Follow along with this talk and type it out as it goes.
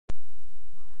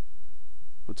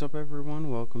What's up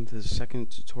everyone, welcome to the second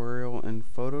tutorial in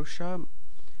Photoshop.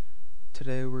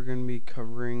 Today we're going to be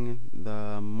covering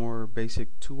the more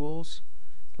basic tools.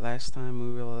 Last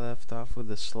time we left off with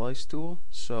the slice tool,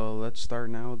 so let's start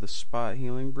now with the spot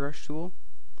healing brush tool.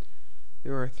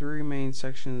 There are three main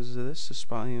sections of this: the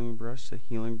spot healing brush, the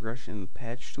healing brush, and the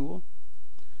patch tool.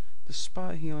 The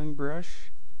spot healing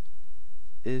brush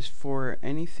is for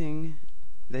anything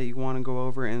that you want to go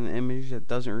over in the image that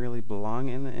doesn't really belong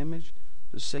in the image.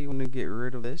 So say you want to get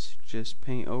rid of this, just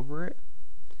paint over it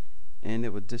and it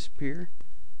would disappear.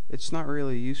 It's not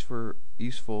really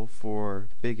useful for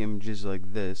big images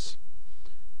like this,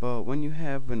 but when you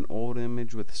have an old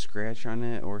image with a scratch on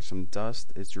it or some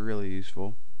dust, it's really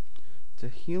useful. The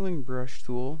healing brush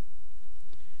tool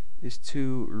is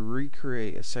to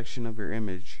recreate a section of your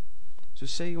image. So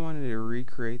say you wanted to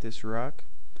recreate this rock,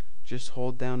 just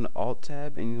hold down the Alt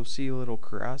tab and you'll see little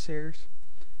crosshairs.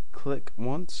 Click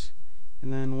once,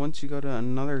 and then once you go to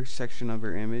another section of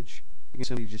your image, you can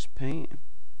simply just paint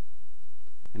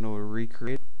and it will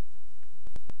recreate.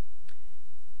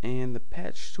 And the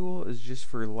patch tool is just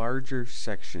for larger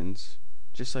sections,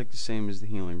 just like the same as the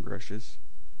healing brushes.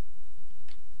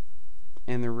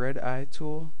 And the red eye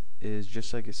tool is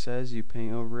just like it says, you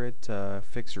paint over it to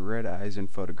fix red eyes in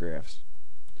photographs.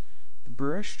 The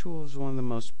brush tool is one of the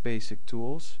most basic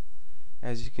tools.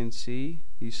 As you can see,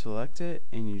 you select it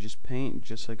and you just paint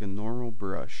just like a normal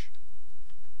brush.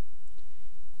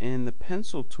 And the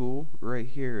pencil tool right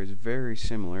here is very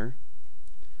similar,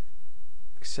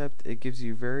 except it gives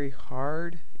you very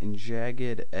hard and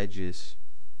jagged edges,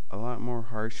 a lot more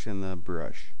harsh than the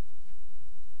brush.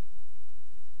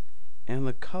 And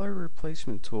the color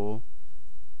replacement tool,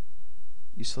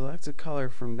 you select a color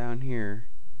from down here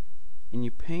and you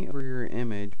paint over your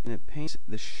image and it paints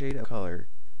the shade of color.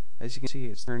 As you can see,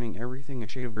 it's turning everything a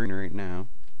shade of green right now.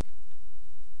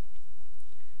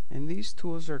 And these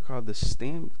tools are called the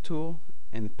stamp tool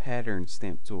and the pattern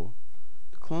stamp tool.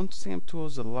 The clone stamp tool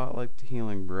is a lot like the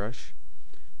healing brush.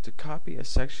 To copy a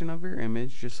section of your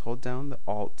image, just hold down the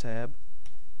Alt tab,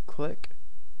 click,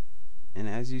 and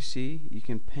as you see, you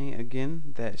can paint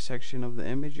again that section of the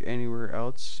image anywhere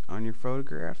else on your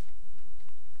photograph.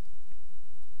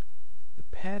 The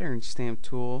pattern stamp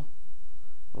tool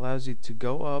allows you to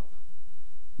go up,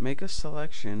 make a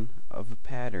selection of a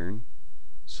pattern.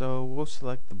 So we'll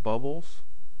select the bubbles,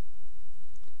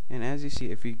 and as you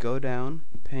see, if you go down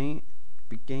and paint,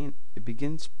 it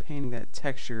begins painting that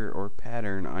texture or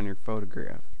pattern on your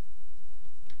photograph.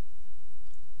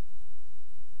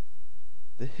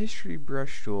 The history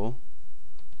brush tool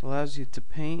allows you to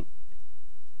paint.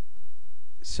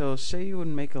 So say you would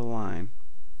make a line,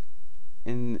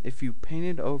 and if you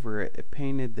painted over it, it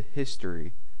painted the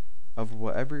history of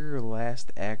whatever your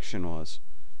last action was.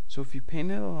 So if you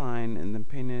painted a line and then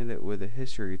painted it with a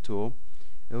history tool,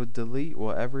 it would delete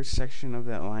whatever section of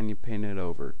that line you painted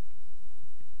over.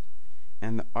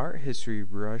 And the art history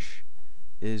brush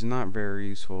is not very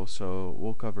useful, so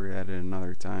we'll cover that at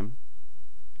another time.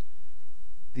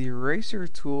 The eraser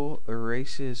tool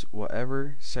erases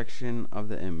whatever section of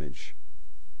the image.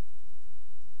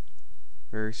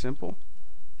 Very simple.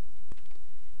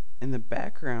 And the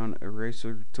background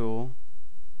eraser tool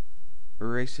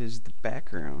erases the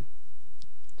background.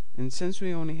 And since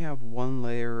we only have one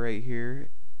layer right here,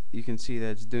 you can see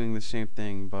that it's doing the same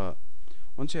thing, but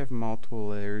once you have multiple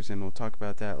layers, and we'll talk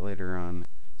about that later on,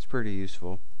 it's pretty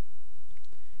useful.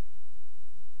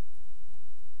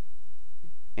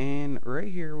 And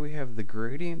right here we have the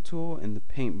gradient tool and the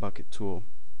paint bucket tool.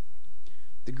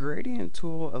 The gradient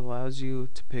tool allows you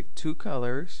to pick two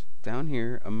colors down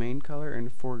here, a main color and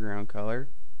a foreground color,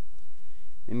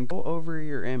 and go over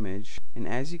your image, and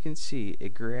as you can see,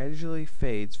 it gradually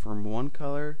fades from one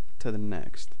color to the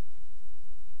next.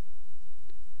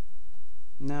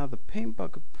 Now the paint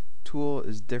bucket tool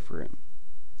is different.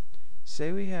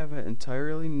 Say we have an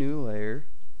entirely new layer,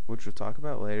 which we'll talk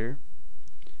about later,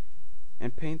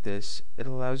 and paint this. It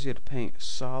allows you to paint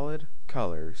solid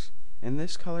colors, and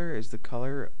this color is the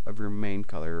color of your main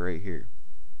color right here.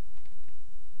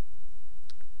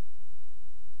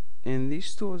 And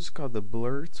these tools are called the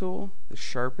blur tool, the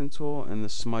sharpen tool, and the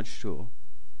smudge tool.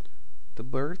 The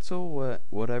blur tool,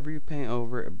 whatever you paint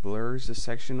over, it blurs a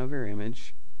section of your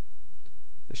image.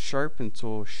 The sharpen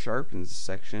tool sharpens the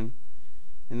section,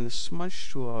 and the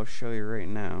smudge tool I'll show you right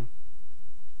now.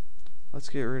 Let's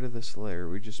get rid of this layer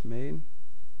we just made.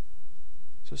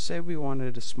 So say we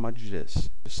wanted to smudge this.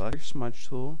 Just select your smudge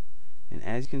tool, and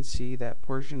as you can see, that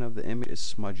portion of the image is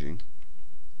smudging.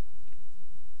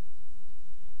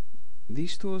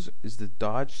 These tools is the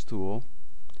dodge tool,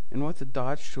 and what the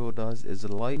dodge tool does is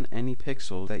lighten any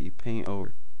pixels that you paint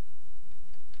over.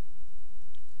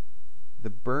 The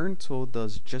burn tool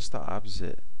does just the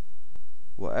opposite.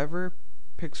 Whatever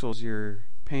pixels you're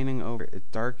painting over,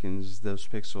 it darkens those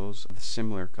pixels of a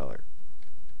similar color.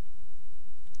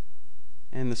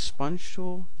 And the sponge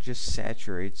tool just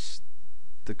saturates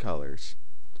the colors.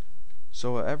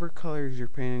 So whatever colors you're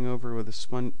painting over with a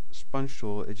sponge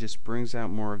tool, it just brings out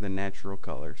more of the natural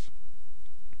colors.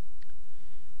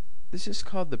 This is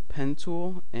called the pen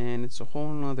tool, and it's a whole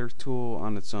nother tool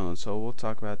on its own, so we'll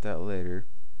talk about that later.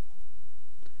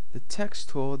 The text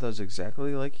tool does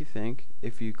exactly like you think.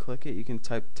 If you click it, you can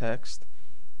type text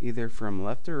either from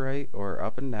left to right or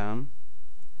up and down.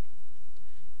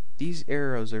 These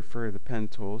arrows are for the pen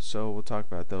tool, so we'll talk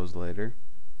about those later.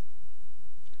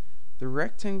 The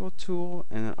rectangle tool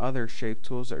and other shape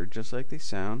tools are just like they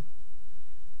sound.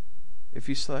 If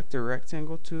you select the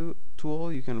rectangle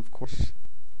tool, you can of course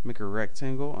make a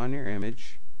rectangle on your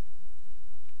image.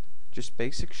 Just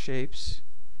basic shapes.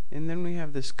 And then we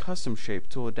have this custom shape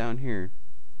tool down here.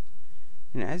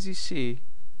 And as you see,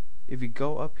 if you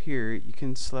go up here, you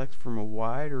can select from a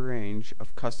wide range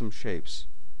of custom shapes.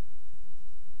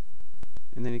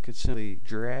 And then you could simply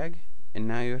drag, and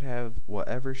now you would have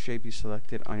whatever shape you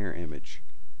selected on your image.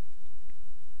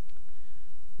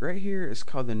 Right here is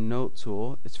called the note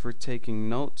tool. It's for taking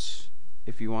notes.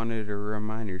 If you wanted to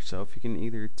remind yourself, you can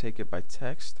either take it by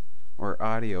text or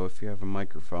audio if you have a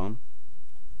microphone.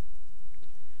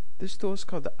 This tool is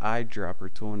called the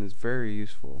eyedropper tool and is very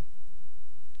useful.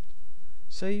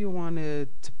 Say you wanted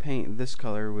to paint this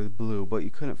color with blue, but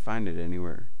you couldn't find it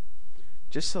anywhere.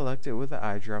 Just select it with the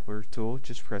eyedropper tool,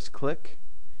 just press click,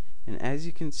 and as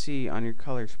you can see on your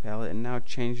colors palette, it now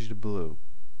changed to blue.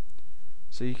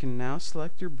 So you can now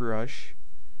select your brush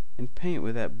and paint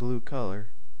with that blue color.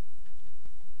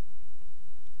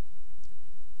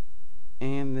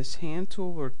 And this hand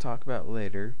tool we'll talk about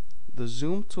later. The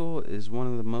zoom tool is one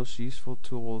of the most useful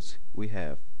tools we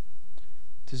have.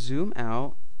 To zoom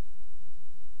out,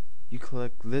 you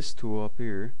click this tool up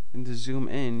here, and to zoom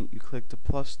in, you click the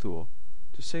plus tool.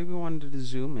 To say we wanted to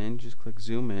zoom in, just click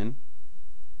zoom in,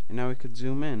 and now we could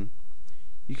zoom in.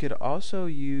 You could also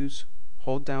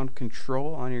hold down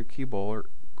Control on your keyboard,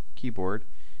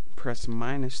 press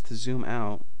minus to zoom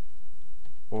out,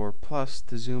 or plus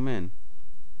to zoom in.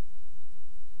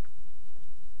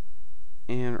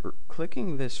 And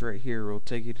clicking this right here will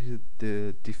take you to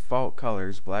the default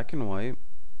colors, black and white.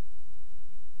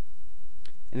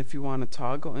 And if you want to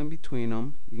toggle in between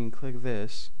them, you can click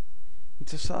this. And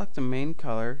to select the main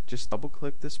color, just double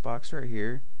click this box right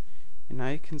here. And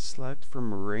now you can select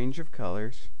from a range of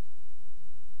colors.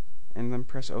 And then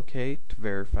press OK to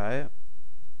verify it.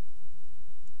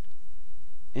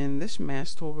 And this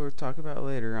mask tool we'll talk about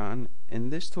later on.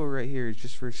 And this tool right here is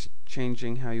just for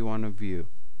changing how you want to view.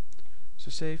 So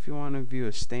say if you want to view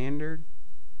a standard,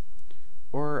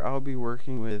 or I'll be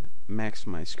working with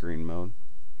maximize screen mode.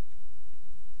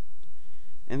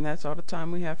 And that's all the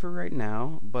time we have for right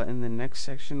now, but in the next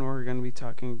section we're going to be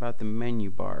talking about the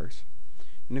menu bars.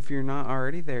 And if you're not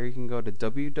already there, you can go to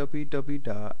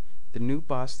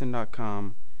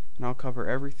www.thenewboston.com and I'll cover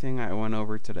everything I went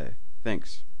over today.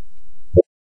 Thanks.